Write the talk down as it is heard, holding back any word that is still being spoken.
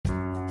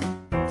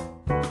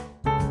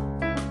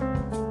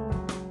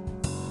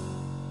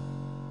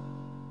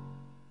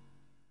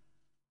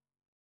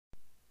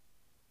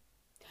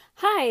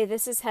Hi,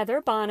 this is Heather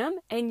Bonham,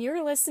 and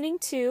you're listening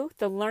to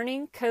the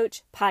Learning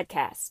Coach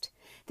Podcast.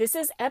 This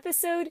is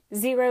episode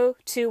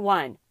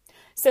 021.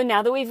 So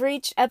now that we've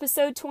reached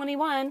episode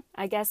 21,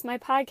 I guess my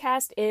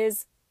podcast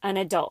is an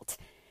adult.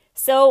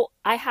 So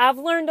I have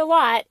learned a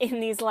lot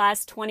in these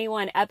last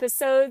 21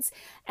 episodes,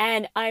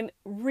 and I'm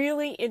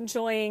really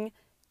enjoying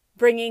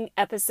bringing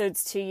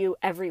episodes to you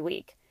every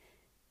week.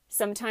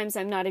 Sometimes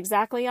I'm not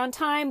exactly on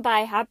time, but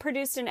I have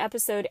produced an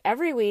episode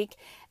every week,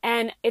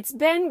 and it's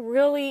been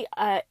really,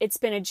 it's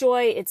been a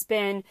joy. It's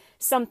been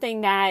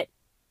something that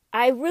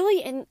I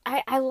really,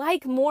 I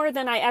like more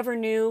than I ever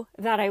knew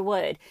that I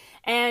would.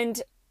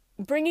 And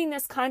bringing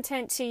this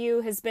content to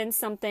you has been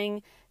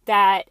something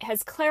that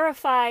has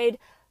clarified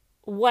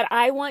what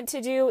I want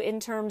to do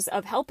in terms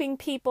of helping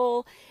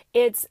people.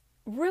 It's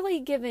really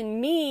given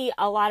me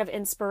a lot of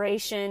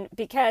inspiration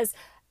because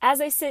as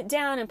I sit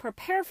down and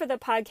prepare for the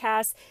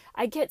podcast,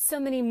 I get so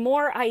many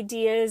more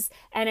ideas,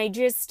 and I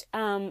just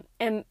am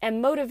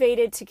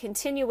motivated to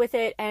continue with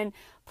it and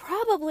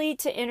probably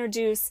to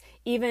introduce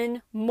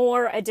even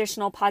more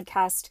additional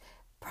podcast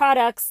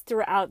products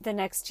throughout the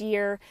next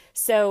year.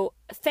 So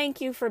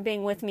thank you for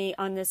being with me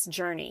on this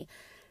journey.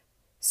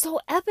 So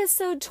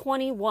episode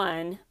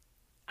 21,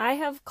 I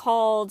have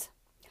called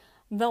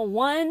The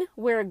One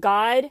Where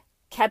God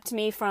Kept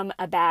Me from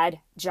a Bad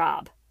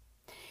Job.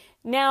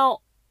 Now,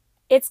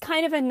 it's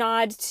kind of a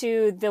nod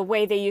to the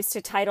way they used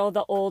to title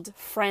the old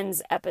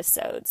Friends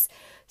episodes.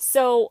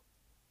 So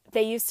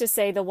they used to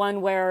say the one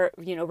where,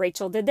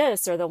 Rachel did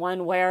this, or the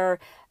one where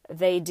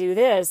they do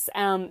this.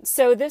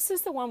 So this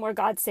is the one where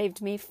God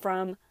saved me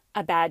from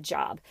a bad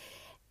job.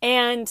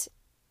 And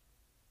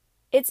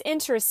it's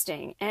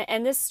interesting.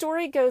 And this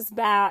story goes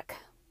back,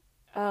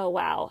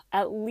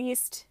 at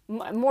least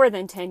more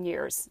than 10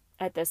 years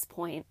at this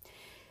point.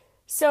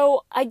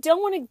 So I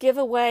don't want to give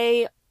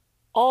away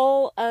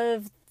all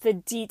of the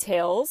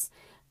details,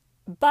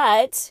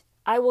 but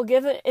I will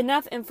give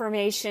enough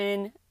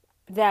information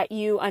that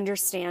you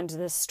understand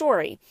the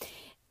story.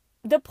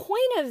 The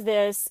point of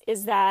this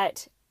is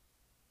that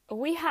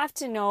we have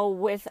to know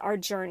with our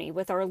journey,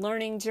 with our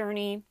learning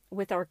journey,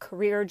 with our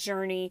career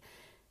journey,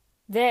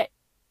 that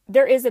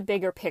there is a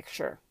bigger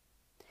picture.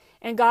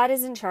 And God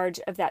is in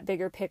charge of that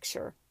bigger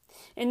picture.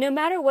 And no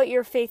matter what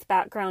your faith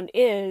background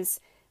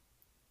is,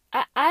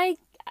 I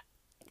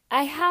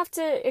have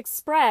to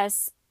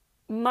express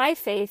my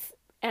faith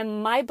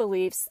and my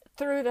beliefs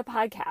through the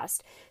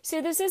podcast.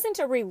 So this isn't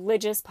a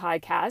religious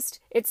podcast.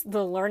 It's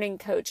the Learning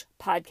Coach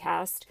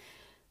Podcast.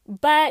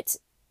 But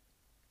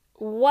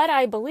what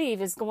I believe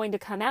is going to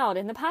come out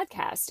in the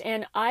podcast.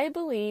 And I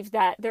believe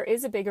that there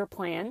is a bigger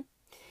plan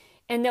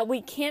and that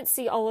we can't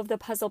see all of the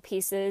puzzle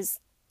pieces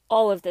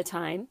all of the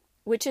time,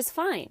 which is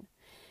fine.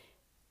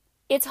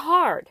 It's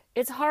hard.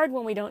 It's hard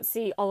when we don't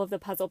see all of the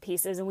puzzle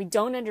pieces and we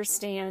don't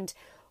understand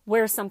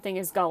where something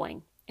is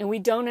going. And we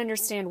don't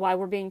understand why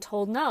we're being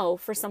told no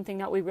for something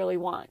that we really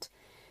want.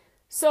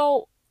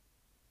 So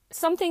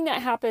something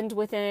that happened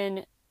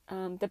within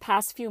the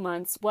past few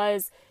months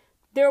was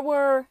there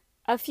were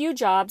a few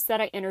jobs that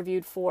I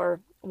interviewed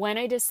for when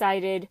I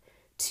decided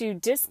to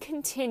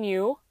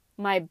discontinue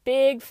my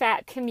big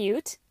fat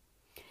commute,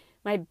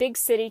 my big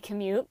city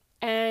commute,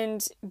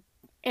 and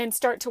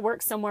start to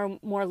work somewhere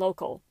more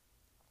local.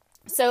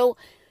 So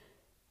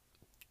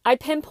I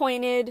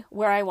pinpointed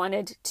where I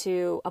wanted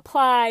to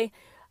apply.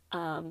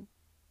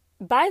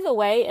 By the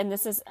way, and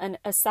this is an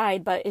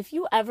aside, but if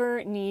you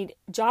ever need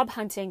job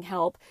hunting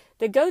help,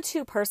 the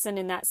go-to person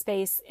in that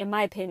space, in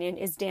my opinion,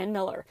 is Dan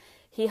Miller.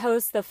 He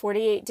hosts the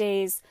 48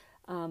 Days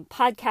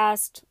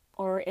podcast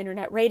or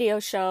internet radio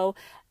show,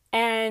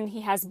 and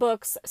he has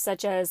books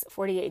such as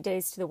 48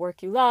 Days to the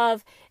Work You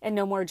Love and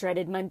No More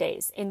Dreaded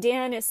Mondays. And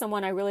Dan is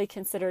someone I really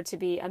consider to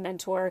be a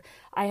mentor.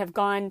 I have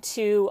gone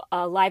to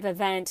a live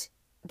event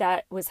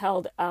that was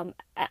held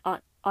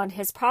on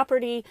his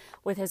property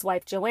with his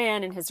wife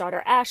Joanne and his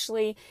daughter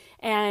Ashley,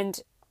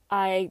 and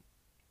I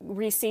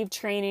received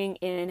training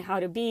in how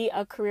to be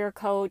a career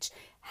coach,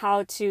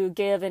 how to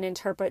give and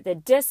interpret the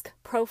DISC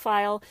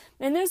profile,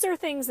 and those are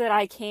things that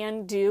I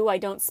can do. I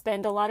don't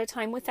spend a lot of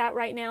time with that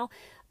right now,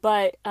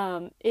 but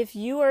if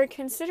you are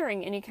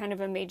considering any kind of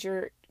a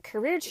major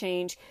career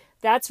change,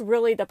 that's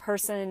really the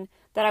person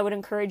that I would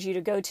encourage you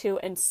to go to,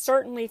 and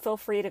certainly feel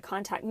free to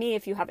contact me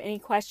if you have any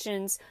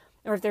questions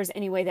or if there's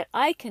any way that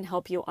I can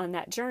help you on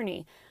that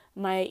journey.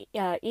 My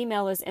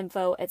email is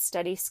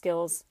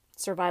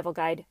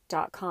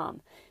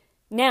info@studyskillsurvivalguide.com.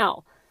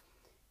 Now,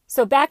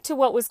 so back to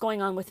what was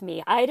going on with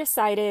me. I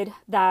decided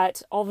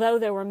that although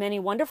there were many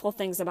wonderful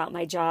things about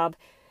my job,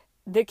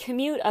 the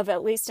commute of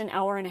at least an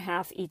hour and a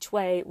half each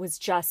way was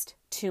just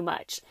too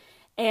much.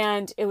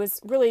 And it was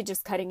really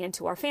just cutting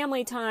into our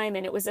family time,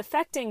 and it was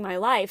affecting my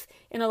life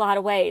in a lot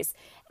of ways.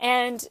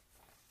 And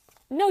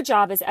no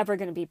job is ever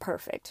going to be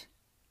perfect.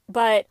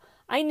 But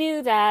I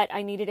knew that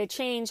I needed a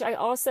change. I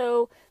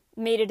also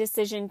made a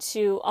decision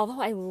to,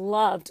 although I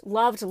loved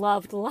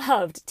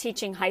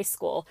teaching high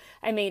school,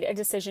 I made a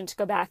decision to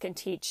go back and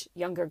teach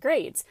younger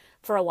grades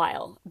for a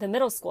while, the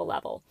middle school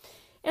level.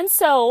 And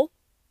so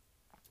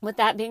with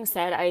that being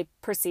said, I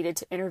proceeded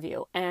to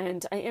interview,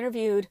 and I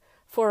interviewed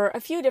for a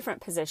few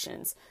different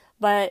positions,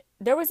 but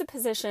there was a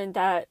position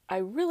that I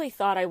really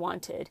thought I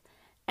wanted,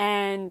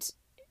 and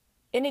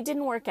it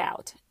didn't work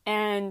out.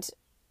 And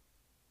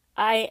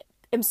I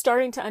am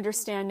starting to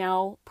understand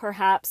now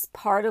perhaps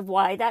part of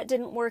why that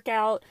didn't work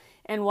out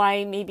and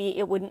why maybe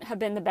it wouldn't have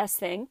been the best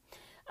thing.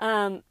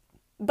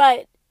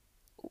 But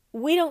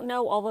we don't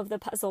know all of the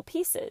puzzle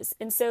pieces.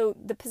 And so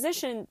the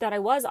position that I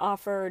was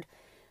offered,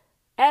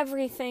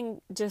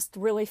 everything just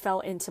really fell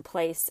into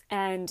place.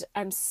 And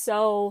I'm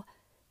so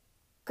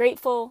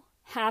grateful,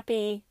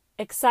 happy,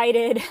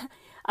 excited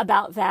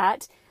about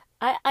that.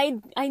 I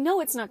know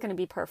it's not going to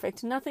be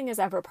perfect. Nothing is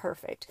ever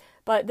perfect,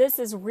 but this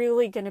is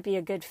really going to be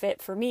a good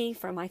fit for me,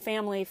 for my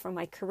family, for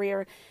my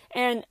career.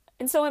 And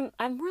so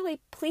I'm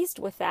really pleased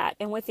with that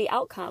and with the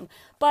outcome.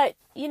 But,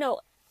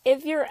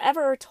 if you're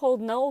ever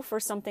told no for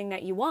something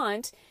that you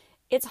want,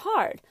 it's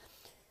hard.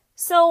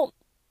 So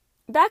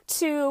back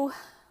to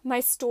my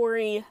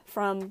story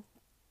from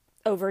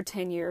over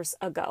 10 years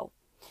ago.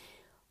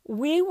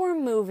 We were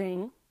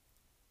moving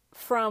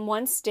from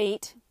one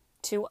state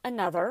to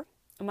another.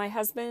 My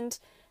husband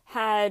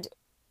had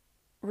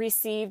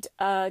received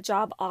a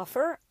job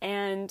offer,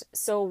 and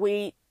so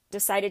we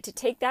decided to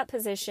take that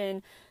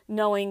position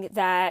knowing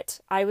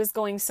that I was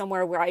going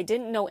somewhere where I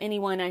didn't know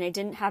anyone and I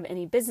didn't have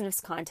any business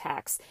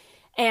contacts.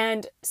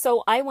 And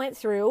so I went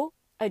through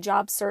a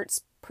job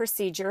search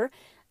procedure.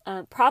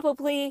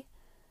 Probably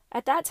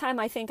at that time,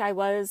 I think I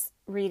was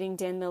reading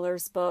Dan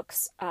Miller's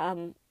books.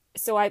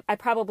 So I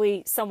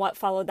probably somewhat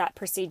followed that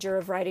procedure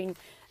of writing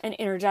an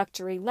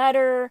introductory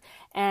letter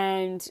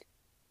and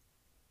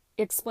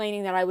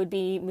explaining that I would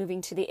be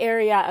moving to the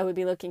area, I would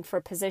be looking for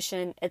a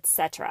position,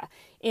 etc.,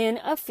 in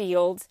a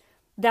field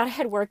that I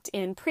had worked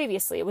in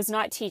previously. It was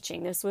not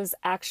teaching. This was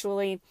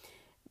actually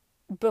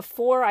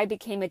before I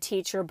became a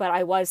teacher, but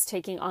I was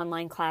taking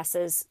online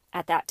classes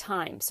at that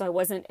time, so I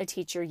wasn't a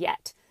teacher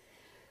yet.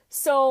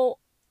 So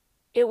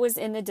it was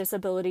in the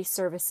disability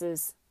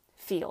services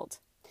field.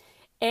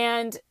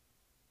 And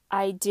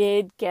I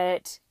did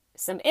get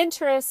some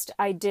interest.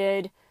 I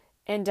did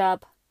end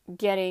up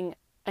getting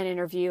an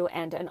interview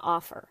and an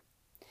offer.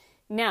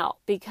 Now,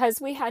 because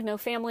we had no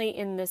family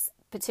in this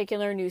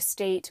particular new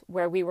state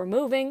where we were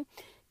moving,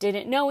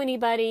 didn't know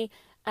anybody,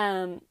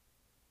 my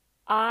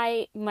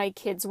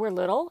kids were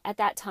little at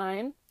that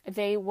time. At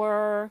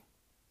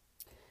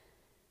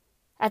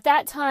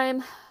that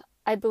time,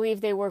 I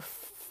believe they were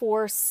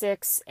 4,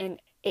 6, and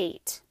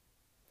 8.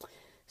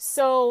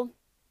 So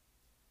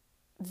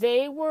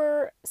they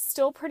were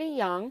still pretty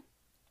young,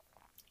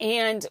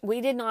 and we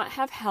did not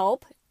have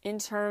help in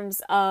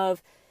terms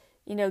of,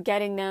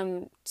 getting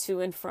them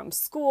to and from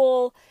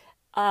school.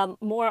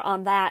 More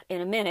on that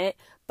in a minute,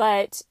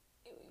 but,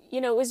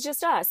 it was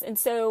just us. And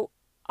so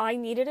I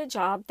needed a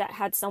job that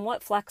had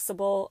somewhat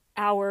flexible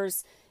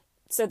hours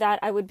so that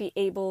I would be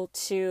able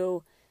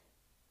to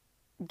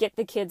get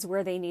the kids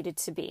where they needed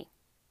to be.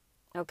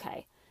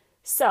 Okay.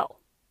 So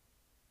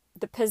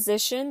the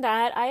position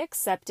that I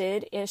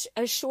accepted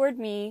assured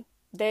me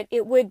that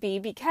it would be,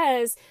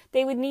 because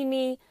they would need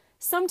me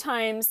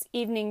sometimes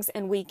evenings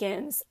and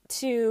weekends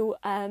to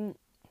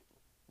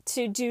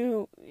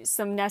do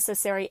some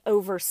necessary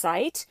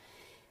oversight.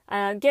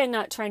 Again,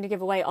 not trying to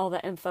give away all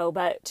the info,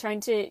 but trying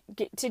to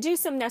do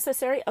some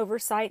necessary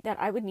oversight that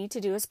I would need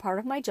to do as part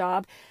of my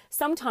job.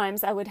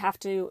 Sometimes I would have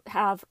to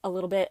have a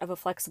little bit of a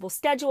flexible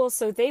schedule,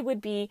 so they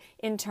would be,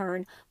 in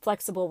turn,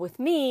 flexible with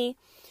me,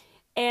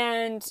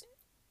 and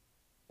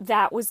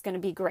that was going to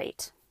be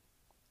great.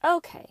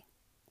 Okay,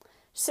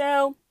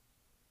 so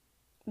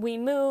we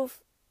move.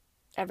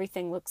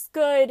 Everything looks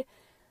good.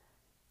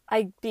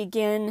 I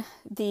begin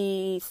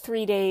the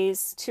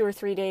 2 or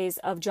 3 days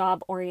of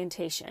job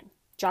orientation,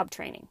 job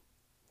training.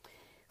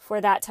 For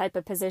that type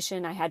of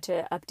position, I had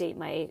to update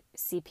my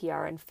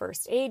CPR and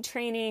first aid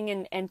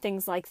training and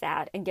things like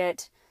that, and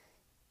get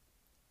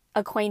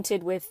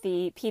acquainted with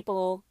the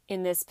people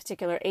in this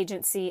particular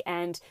agency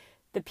and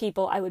the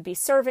people I would be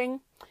serving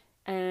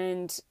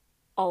and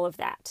all of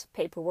that,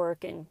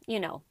 paperwork and,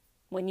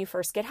 when you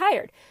first get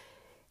hired.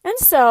 And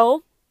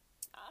so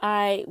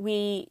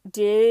we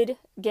did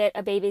get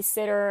a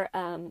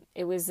babysitter.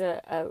 It was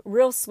a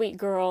real sweet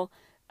girl,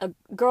 a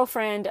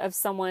girlfriend of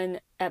someone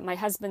at my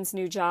husband's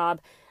new job.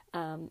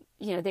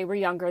 They were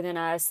younger than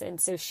us, and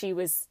so she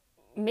was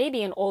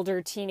maybe an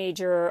older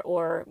teenager,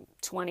 or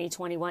 20,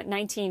 21,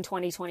 19,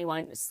 20,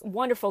 21.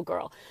 Wonderful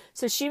girl.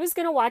 So she was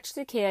going to watch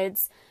the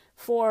kids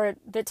for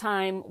the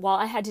time while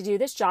I had to do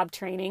this job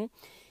training.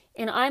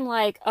 And I'm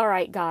like, all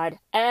right, God,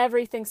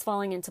 everything's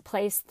falling into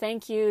place.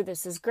 Thank you.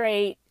 This is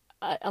great.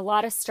 A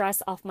lot of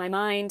stress off my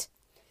mind.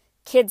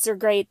 Kids are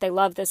great. They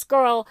love this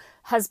girl.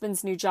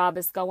 Husband's new job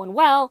is going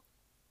well.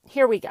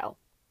 Here we go.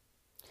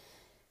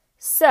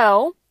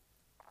 So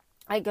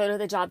I go to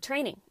the job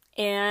training,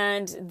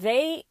 and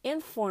they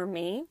inform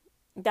me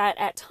that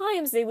at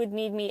times they would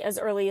need me as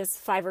early as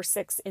 5 or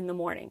 6 in the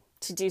morning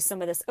to do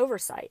some of this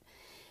oversight.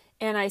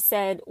 And I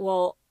said,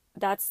 well,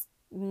 that's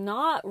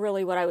not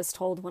really what I was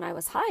told when I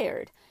was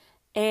hired.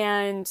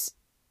 And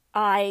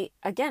I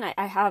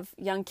have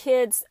young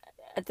kids.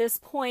 At this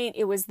point,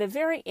 it was the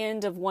very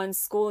end of one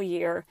school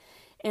year.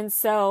 And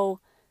so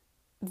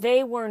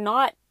they were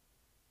not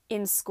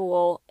in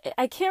school.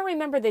 I can't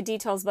remember the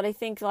details, but I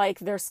think like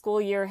their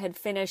school year had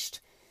finished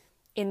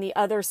in the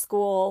other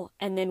school,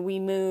 and then we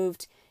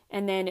moved,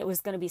 and then it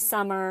was going to be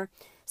summer.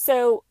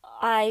 So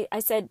I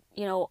said,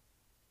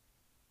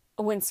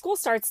 when school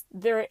starts,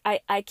 there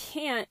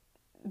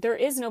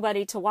is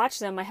nobody to watch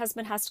them. My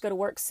husband has to go to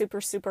work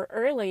super, super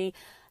early.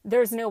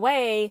 There's no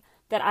way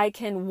that I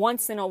can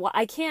once in a while,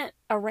 I can't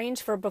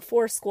arrange for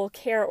before school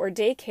care or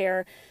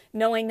daycare,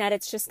 knowing that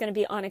it's just going to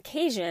be on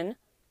occasion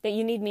that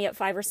you need me at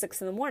 5 or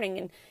 6 in the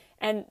morning.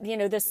 And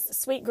this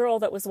sweet girl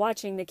that was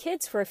watching the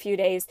kids for a few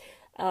days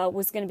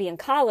was going to be in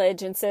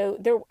college. And so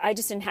I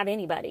just didn't have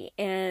anybody.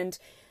 And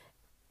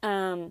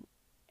I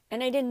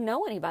didn't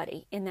know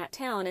anybody in that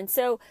town. And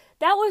so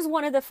that was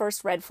one of the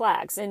first red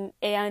flags.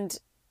 And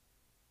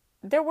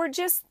there were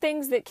just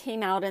things that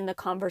came out in the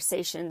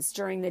conversations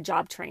during the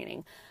job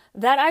training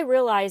that I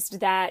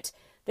realized that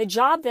the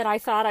job that I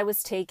thought I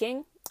was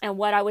taking and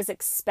what I was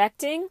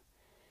expecting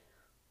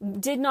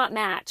did not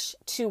match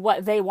to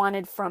what they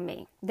wanted from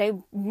me. They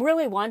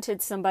really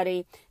wanted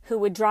somebody who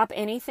would drop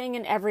anything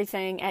and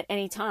everything at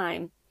any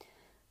time,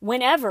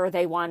 whenever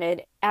they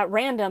wanted, at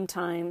random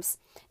times.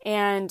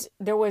 And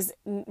there was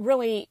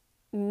really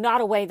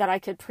not a way that I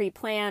could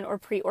pre-plan or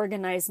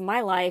pre-organize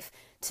my life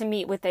to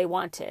meet what they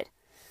wanted.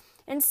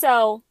 And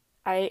so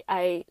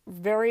I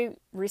very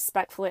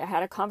respectfully, I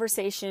had a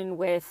conversation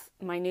with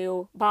my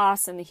new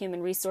boss and the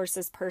human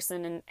resources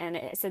person, and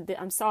I said,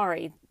 I'm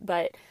sorry,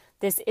 but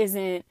this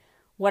isn't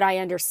what I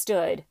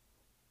understood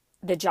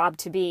the job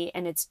to be,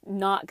 and it's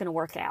not going to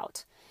work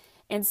out.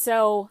 And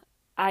so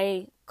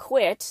I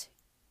quit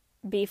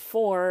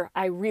before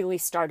I really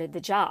started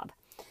the job.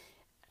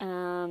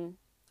 On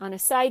a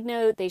side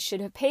note, they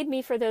should have paid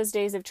me for those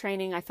days of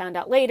training. I found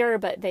out later,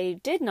 but they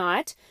did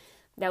not.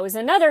 That was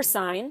another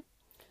sign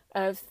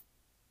of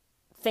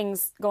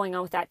things going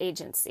on with that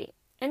agency.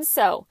 And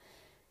so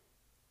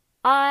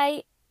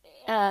I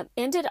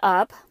ended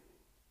up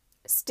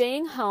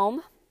staying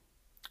home,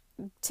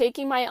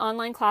 taking my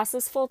online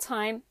classes full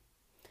time,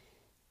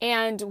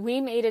 and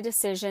we made a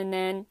decision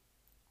then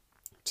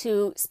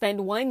to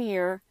spend 1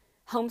 year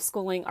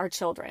homeschooling our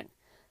children,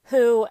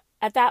 who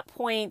at that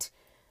point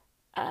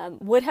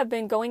would have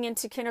been going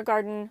into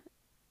kindergarten,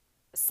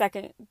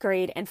 2nd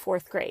grade, and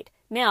 4th grade.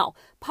 Now,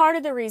 part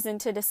of the reason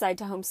to decide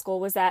to homeschool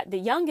was that the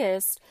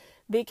youngest,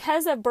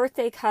 because of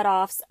birthday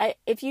cutoffs,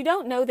 if you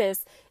don't know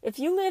this, if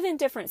you live in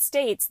different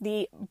states,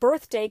 the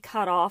birthday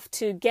cutoff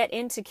to get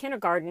into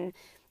kindergarten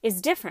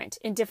is different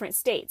in different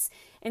states.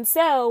 And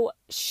so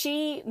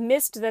she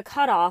missed the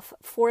cutoff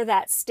for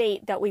that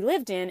state that we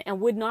lived in and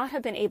would not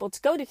have been able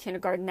to go to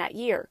kindergarten that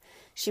year.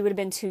 She would have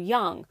been too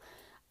young.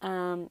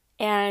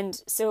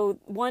 And so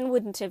one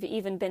wouldn't have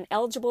even been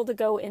eligible to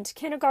go into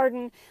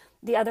kindergarten.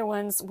 The other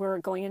ones were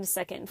going into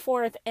 2nd and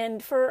 4th.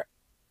 And for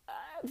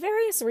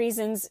various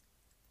reasons,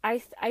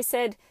 I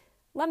said,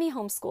 let me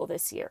homeschool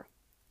this year.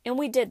 And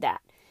we did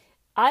that.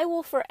 I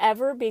will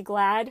forever be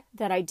glad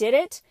that I did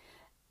it.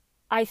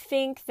 I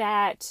think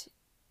that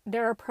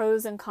there are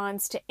pros and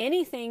cons to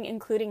anything,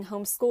 including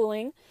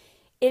homeschooling.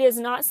 It is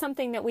not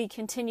something that we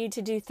continue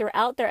to do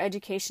throughout their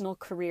educational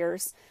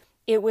careers.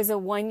 It was a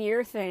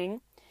 1-year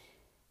thing.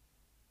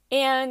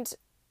 And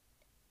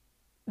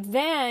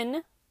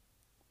then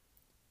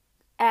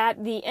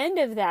at the end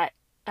of that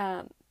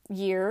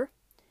year,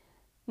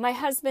 my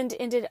husband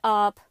ended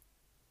up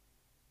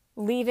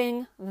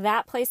leaving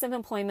that place of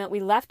employment.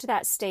 We left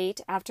that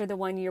state after the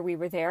 1 year we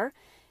were there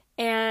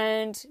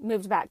and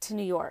moved back to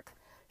New York.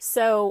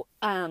 So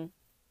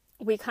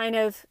we kind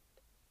of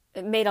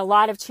made a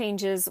lot of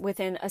changes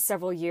within a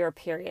several year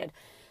period.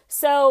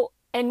 So,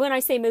 and when I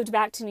say moved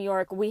back to New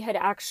York, we had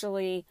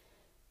actually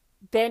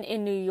been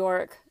in New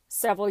York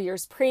several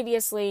years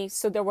previously,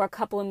 so there were a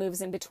couple of moves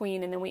in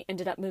between, and then we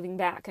ended up moving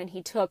back, and he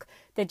took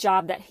the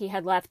job that he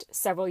had left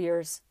several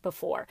years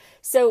before.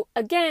 So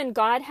again,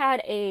 God had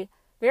a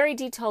very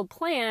detailed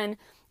plan,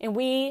 and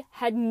we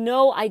had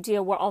no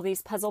idea where all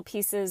these puzzle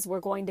pieces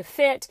were going to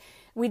fit.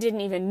 We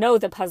didn't even know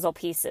the puzzle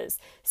pieces.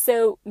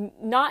 So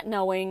not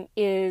knowing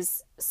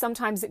is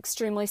sometimes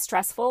extremely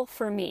stressful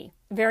for me,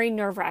 very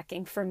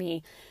nerve-wracking for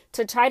me,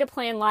 to try to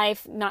plan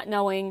life not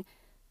knowing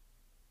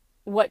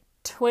what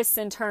twists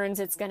and turns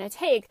it's going to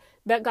take,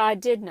 but God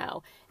did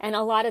know. And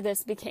a lot of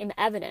this became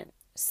evident.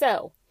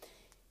 So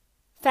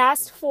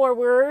fast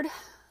forward,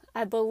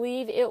 I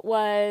believe it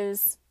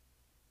was,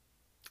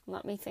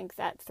 let me think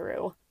that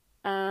through,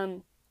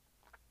 2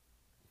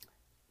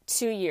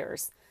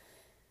 years.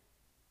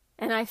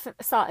 And I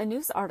saw a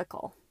news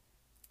article,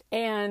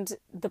 and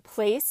the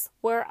place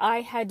where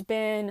I had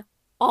been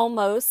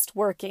almost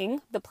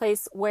working, the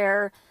place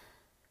where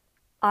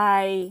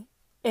I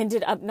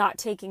ended up not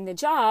taking the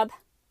job,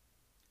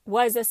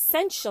 was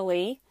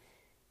essentially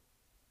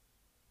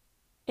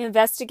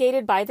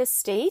investigated by the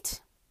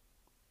state.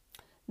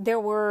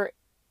 There were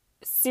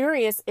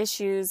serious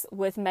issues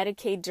with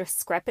Medicaid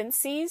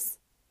discrepancies.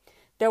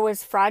 There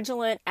was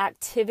fraudulent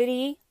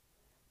activity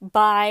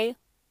by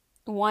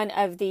one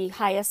of the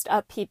highest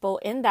up people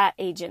in that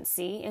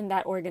agency, in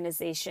that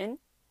organization.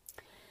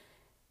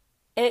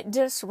 It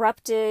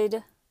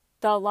disrupted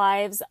the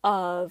lives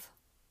of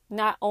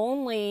not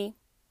only,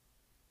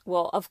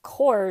 well, of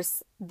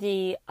course,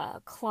 the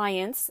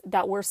clients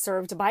that were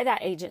served by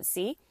that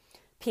agency,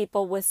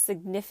 people with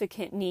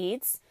significant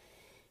needs,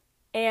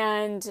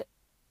 and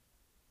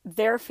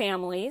their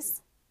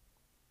families.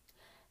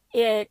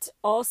 It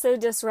also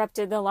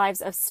disrupted the lives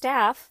of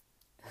staff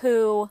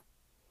who,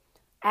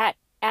 at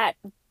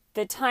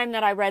the time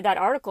that I read that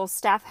article,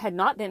 staff had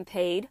not been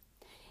paid,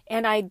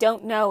 and I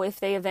don't know if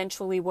they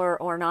eventually were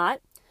or not.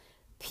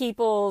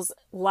 People's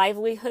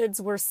livelihoods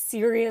were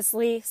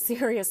seriously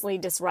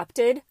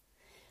disrupted.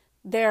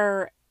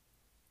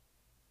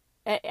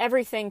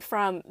 Everything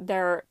from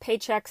their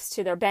paychecks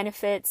to their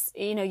benefits,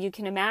 you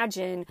can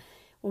imagine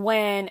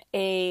when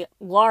a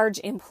large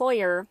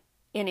employer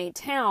in a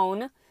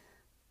town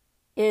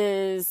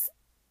has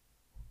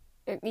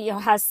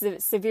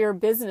severe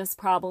business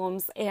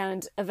problems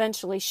and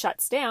eventually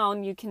shuts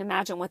down, you can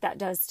imagine what that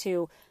does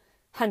to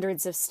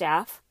hundreds of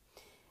staff,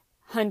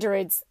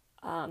 hundreds,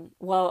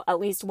 at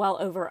least well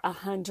over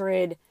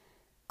 100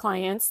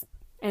 clients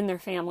and their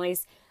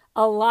families.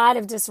 A lot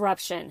of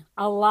disruption,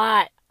 a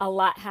lot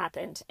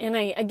happened. And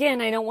I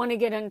don't want to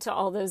get into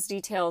all those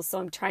details, so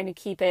I'm trying to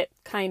keep it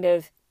kind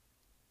of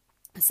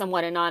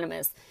somewhat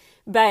anonymous.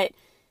 But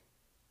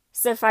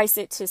suffice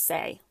it to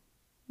say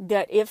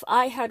that if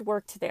I had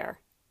worked there,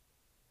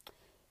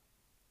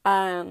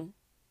 and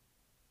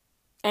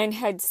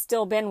had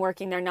still been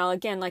working there. Now,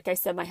 again, like I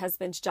said, my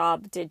husband's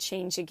job did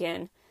change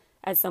again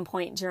at some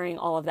point during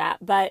all of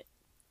that. But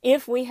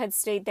if we had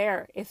stayed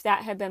there, if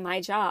that had been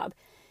my job,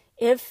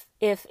 if,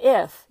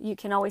 you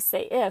can always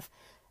say if,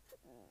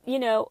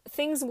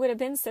 things would have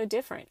been so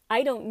different.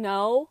 I don't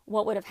know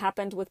what would have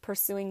happened with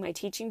pursuing my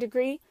teaching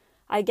degree.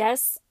 I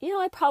guess,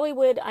 I probably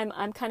would.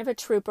 I'm kind of a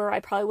trooper. I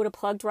probably would have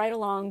plugged right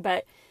along,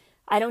 but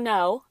I don't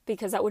know,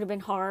 because that would have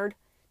been hard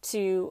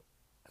to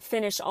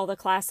finish all the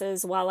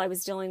classes while I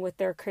was dealing with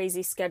their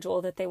crazy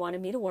schedule that they wanted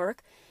me to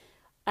work.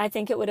 I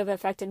think it would have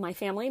affected my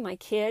family, my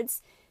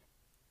kids.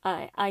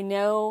 I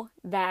know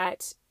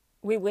that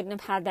we wouldn't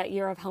have had that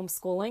year of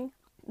homeschooling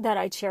that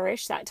I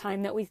cherish, that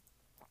time that we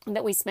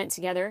spent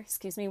together,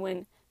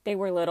 when they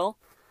were little.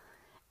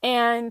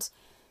 And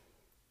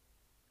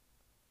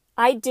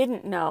I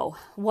didn't know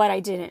what I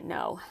didn't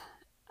know.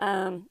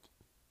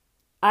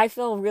 I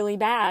feel really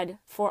bad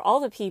for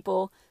all the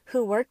people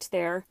who worked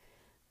there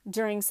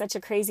during such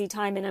a crazy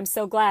time, and I'm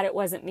so glad it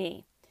wasn't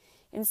me.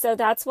 And so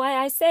that's why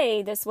I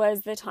say this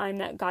was the time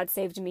that God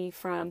saved me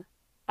from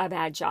a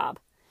bad job.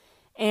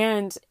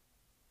 And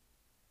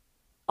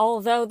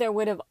although there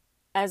would have,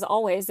 as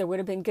always, there would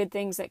have been good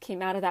things that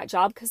came out of that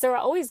job, because there are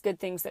always good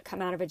things that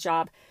come out of a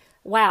job.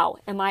 Wow,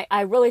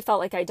 I really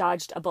felt like I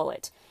dodged a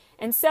bullet.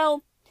 And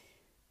so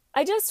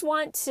I just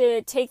want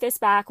to take this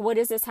back. What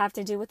does this have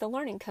to do with the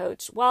learning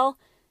coach? Well,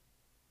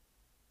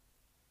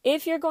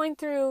 if you're going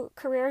through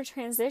career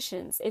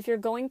transitions, if you're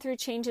going through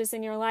changes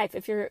in your life,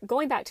 if you're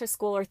going back to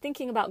school or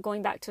thinking about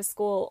going back to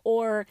school,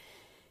 or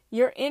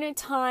you're in a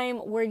time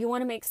where you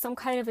want to make some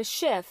kind of a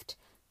shift,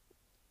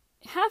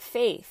 have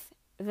faith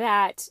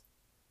that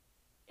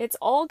it's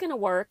all going to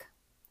work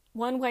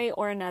one way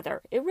or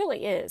another. It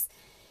really is.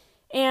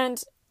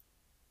 And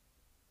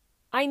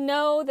I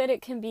know that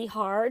it can be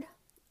hard.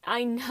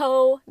 I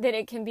know that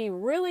it can be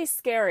really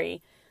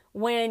scary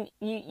when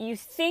you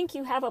think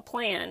you have a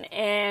plan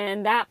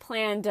and that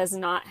plan does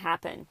not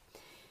happen.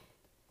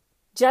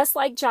 Just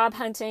like job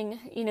hunting,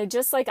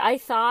 just like I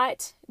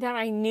thought that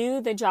I knew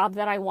the job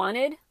that I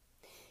wanted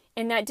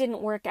and that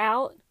didn't work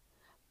out.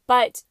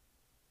 But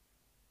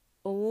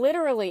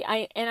literally,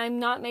 I'm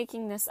not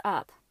making this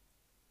up,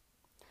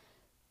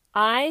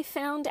 I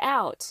found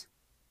out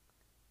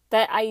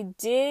that I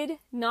did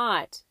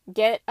not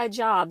get a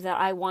job that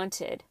I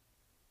wanted.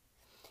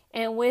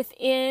 And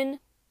within,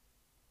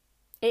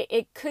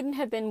 it couldn't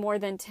have been more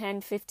than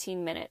 10,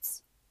 15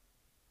 minutes,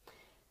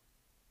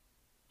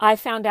 I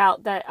found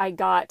out that I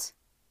got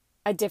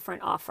a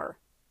different offer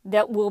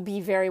that will be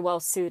very well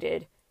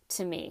suited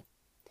to me.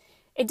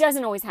 It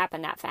doesn't always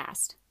happen that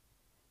fast,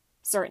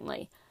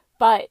 certainly.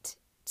 But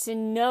to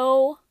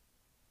know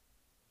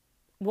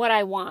what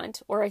I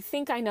want, or I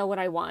think I know what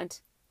I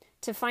want,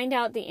 to find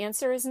out the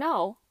answer is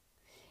no,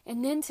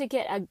 and then to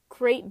get a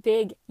great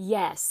big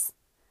yes,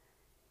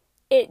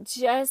 it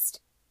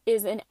just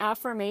is an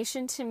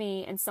affirmation to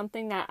me, and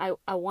something that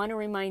I want to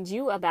remind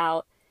you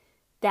about,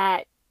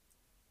 that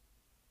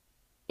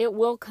it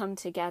will come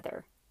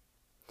together.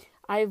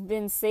 I've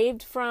been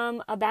saved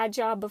from a bad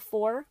job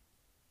before,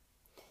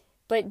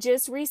 but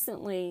just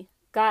recently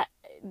got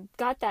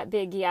that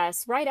big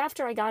yes right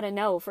after I got a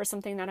no for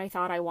something that I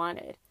thought I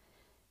wanted.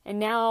 And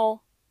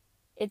now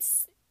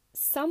it's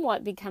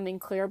somewhat becoming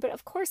clear, but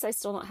of course I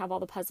still don't have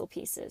all the puzzle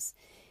pieces.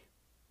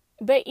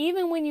 But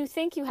even when you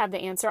think you have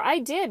the answer, I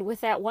did with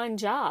that one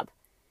job.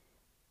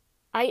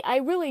 I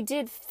really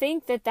did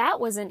think that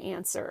was an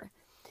answer.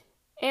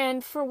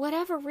 And for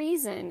whatever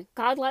reason,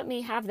 God let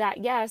me have that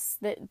yes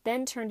that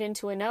then turned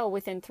into a no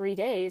within 3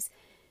 days.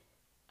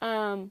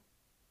 And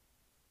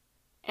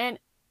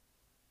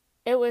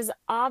it was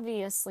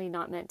obviously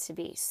not meant to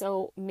be.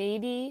 So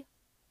maybe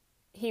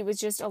he was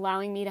just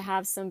allowing me to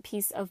have some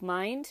peace of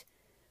mind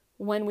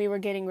when we were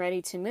getting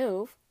ready to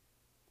move.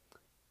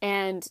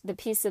 And the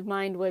peace of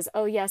mind was,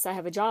 oh yes, I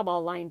have a job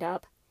all lined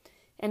up.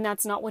 And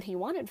that's not what he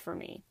wanted for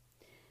me.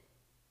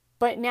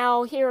 But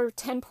now here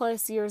 10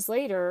 plus years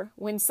later,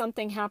 when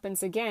something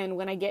happens again,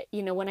 when I get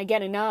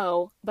a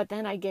no, but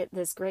then I get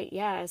this great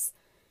yes,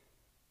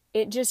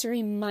 it just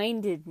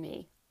reminded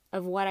me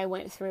of what I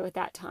went through at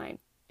that time.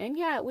 And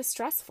yeah, it was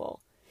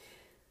stressful.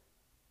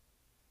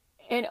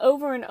 And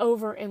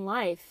over in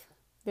life,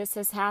 this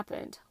has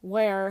happened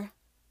where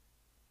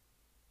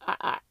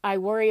I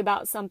worry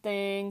about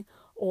something,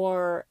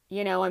 or,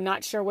 I'm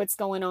not sure what's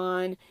going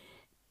on.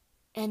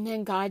 And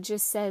then God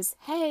just says,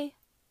 hey,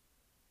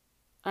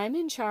 I'm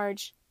in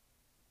charge.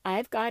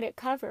 I've got it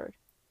covered.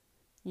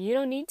 You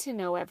don't need to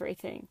know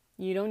everything.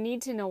 You don't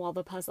need to know all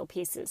the puzzle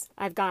pieces.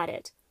 I've got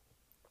it.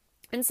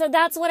 And so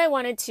that's what I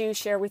wanted to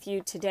share with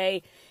you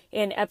today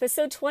in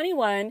episode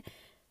 21.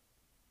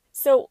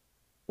 So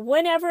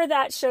whenever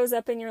that shows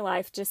up in your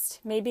life, just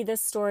maybe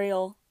this story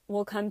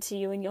will come to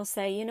you and you'll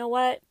say, you know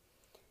what?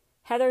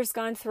 Heather's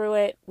gone through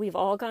it. We've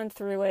all gone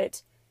through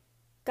it.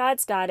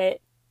 God's got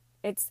it.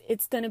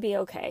 It's going to be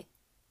okay.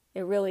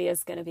 It really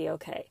is going to be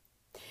okay.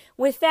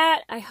 With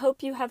that, I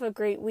hope you have a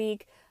great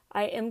week.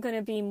 I am going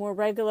to be more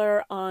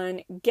regular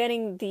on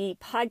getting the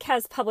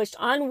podcast published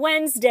on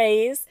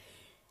Wednesdays.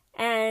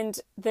 And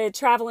the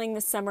traveling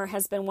this summer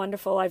has been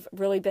wonderful. I've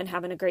really been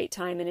having a great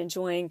time and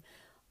enjoying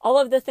all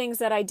of the things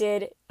that I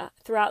did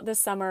throughout the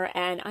summer.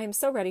 And I'm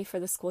so ready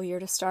for the school year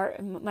to start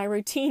and my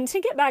routine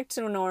to get back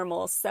to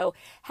normal. So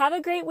have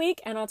a great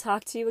week, and I'll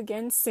talk to you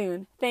again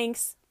soon.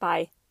 Thanks.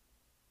 Bye.